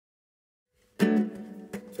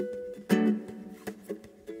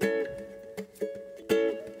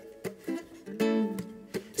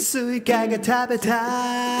スイカが食べ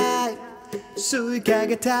たいスイカ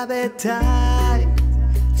が食べたい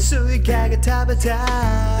スイカが食べ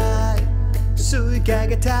たいスイカ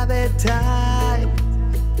が食べたい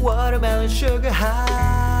Watermelon sugar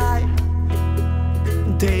high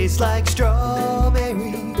Tastes like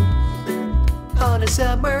strawberries On a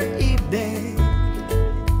summer evening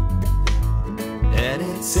And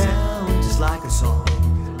it sounds just like a song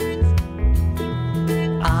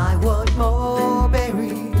I want more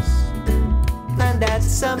berries And that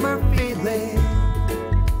summer feeling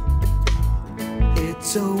It's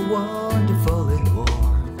so wonderful and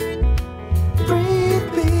warm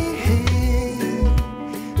Breathe me in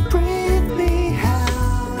Breathe me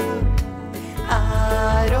out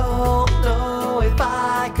I don't know if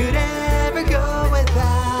I could ever go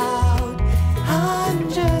without I'm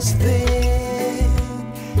just thinking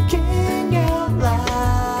out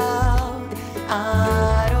loud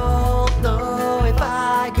I don't know if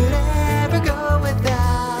I could ever go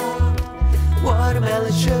without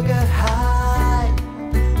Watermelon sugar high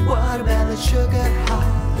Watermelon sugar high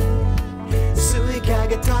スイカ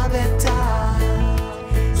が食べたい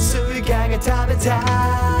スイカが食べた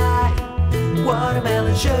い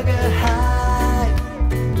Watermelon sugar high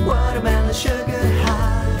Watermelon sugar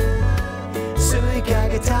high スイカ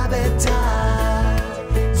が食べたい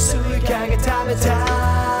スイカが食べた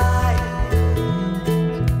い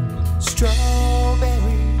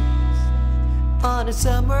Strawberries on a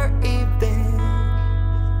summer evening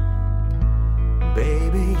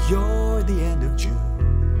Baby, you're the end of June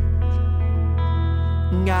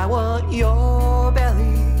I want your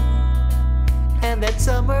belly And that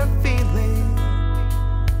summer feeling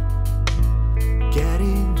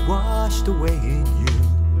Getting washed away in you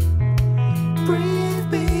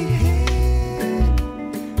Breathe me in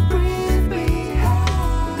Breathe me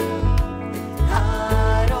out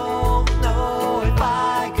I don't know if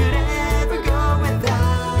I could ever go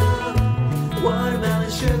without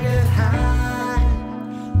Watermelon sugar high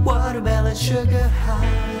Watermelon sugar high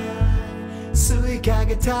スイカが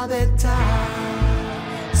食べたい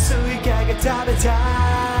スイカが食べたい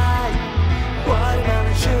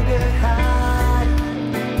Watermelon sugar high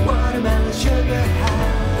Watermelon sugar high